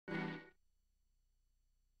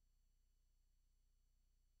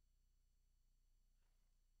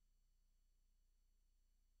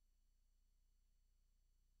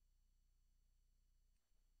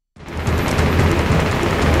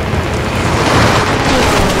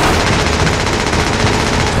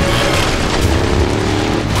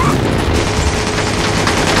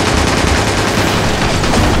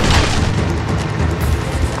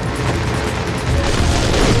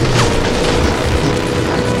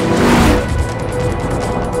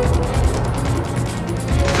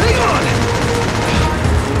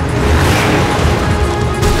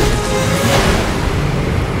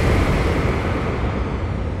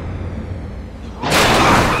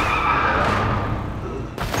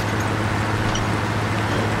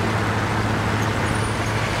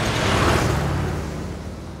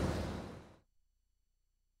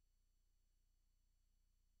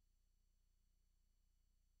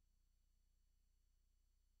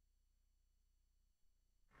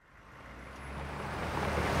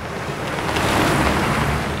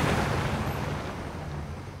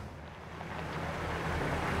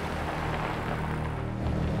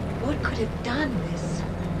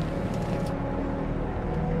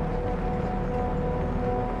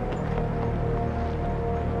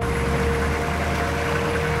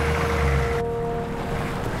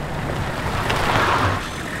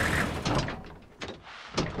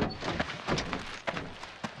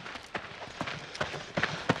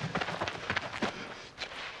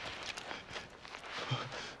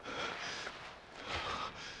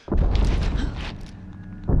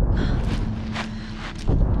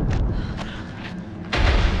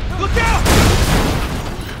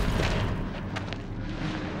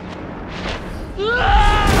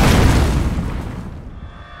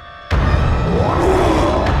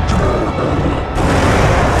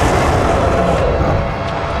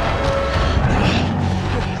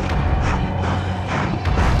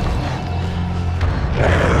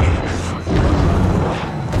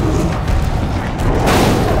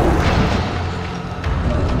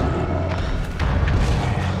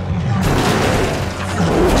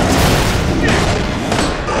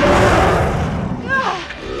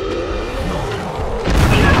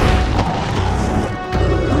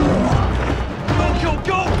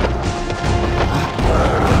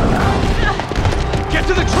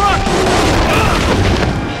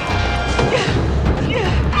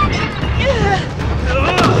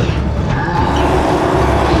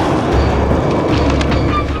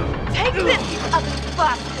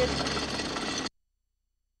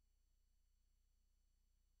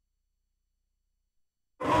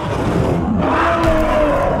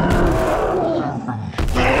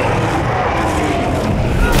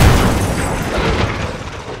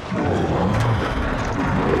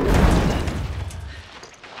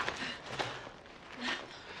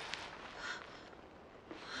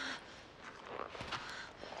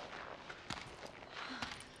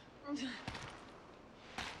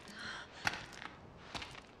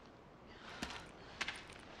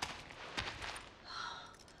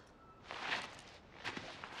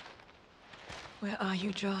Where are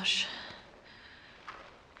you, Josh?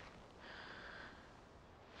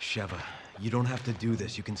 Sheva, you don't have to do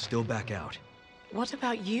this. You can still back out. What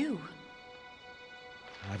about you?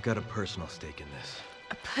 I've got a personal stake in this.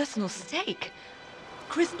 A personal stake?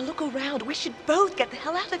 Chris, look around. We should both get the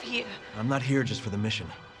hell out of here. I'm not here just for the mission.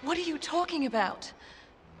 What are you talking about?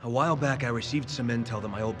 A while back, I received some intel that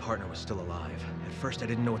my old partner was still alive. At first, I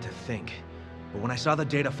didn't know what to think. But when I saw the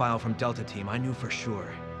data file from Delta Team, I knew for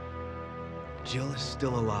sure. Jill is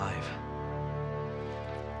still alive.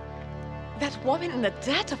 That woman in the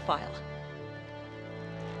data file?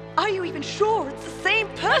 Are you even sure it's the same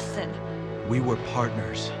person? We were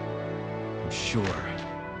partners. I'm sure.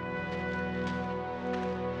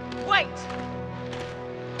 Wait!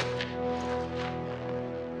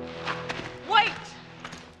 Wait!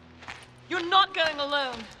 You're not going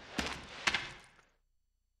alone.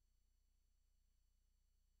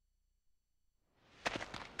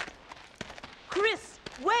 Chris,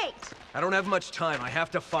 wait! I don't have much time. I have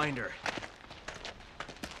to find her.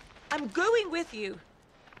 I'm going with you.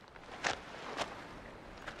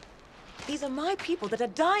 These are my people that are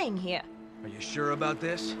dying here. Are you sure about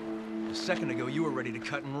this? A second ago, you were ready to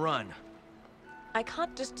cut and run. I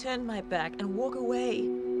can't just turn my back and walk away.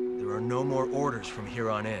 There are no more orders from here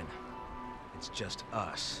on in. It's just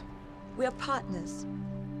us. We are partners.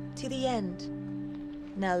 To the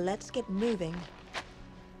end. Now let's get moving.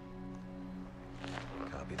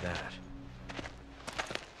 Copy that.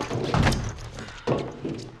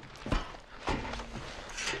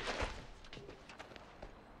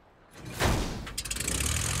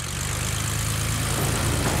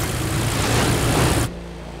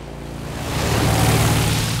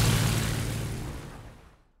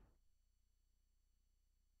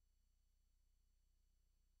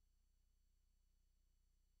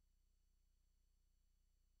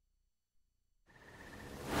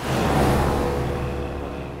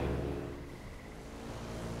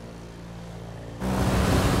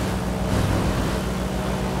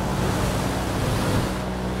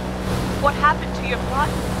 What happened to your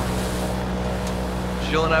partner?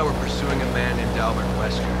 Jill and I were pursuing a man named Albert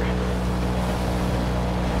Wesker.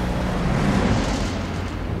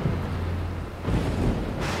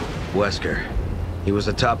 Wesker. He was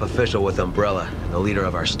a top official with Umbrella and the leader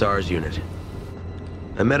of our STARS unit.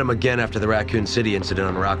 I met him again after the Raccoon City incident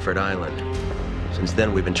on Rockford Island. Since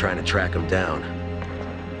then, we've been trying to track him down.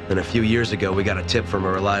 Then a few years ago, we got a tip from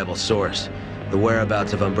a reliable source, the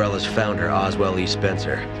whereabouts of Umbrella's founder, Oswell E.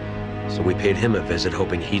 Spencer. So we paid him a visit,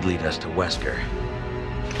 hoping he'd lead us to Wesker.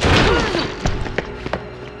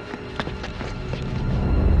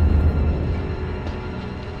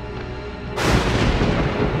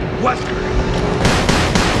 Wesker!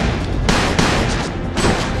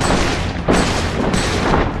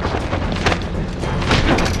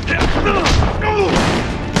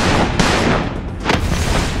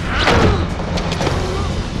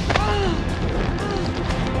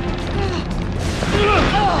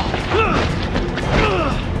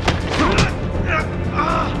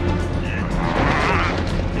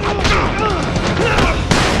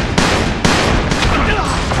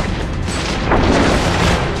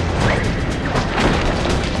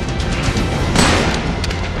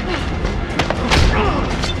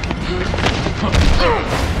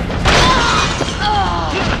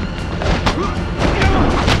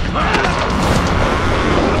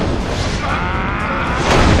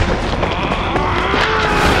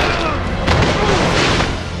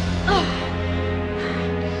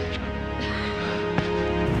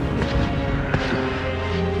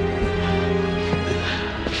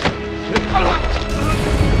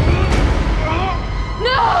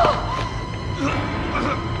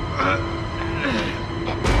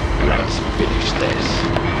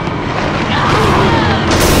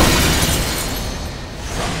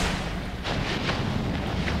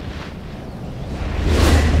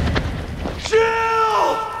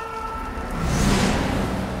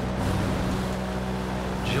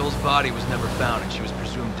 Jill's body was never found and she was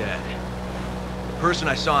presumed dead. The person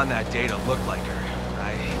I saw in that data looked like her.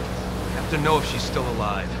 I have to know if she's still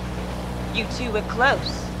alive. You two were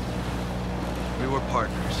close. We were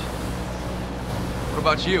partners. What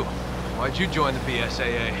about you? Why'd you join the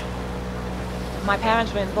BSAA? My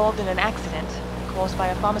parents were involved in an accident caused by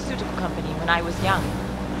a pharmaceutical company when I was young.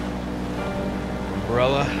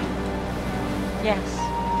 Umbrella? Yes.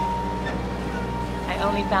 I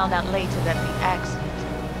only found out later that the accident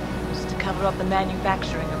was to cover up the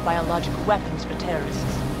manufacturing of biological weapons for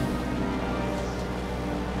terrorists.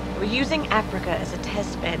 They were using Africa as a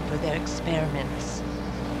test bed for their experiments.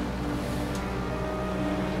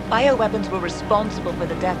 Bioweapons were responsible for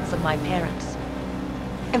the deaths of my parents.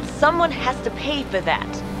 And someone has to pay for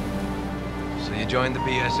that. So you joined the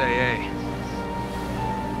BSAA?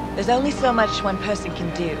 There's only so much one person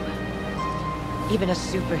can do. Even a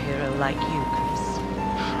superhero like you, Chris.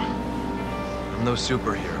 I'm no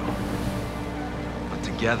superhero. But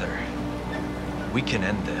together, we can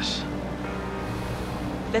end this.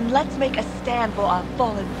 Then let's make a stand for our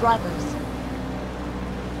fallen brothers.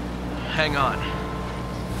 Hang on.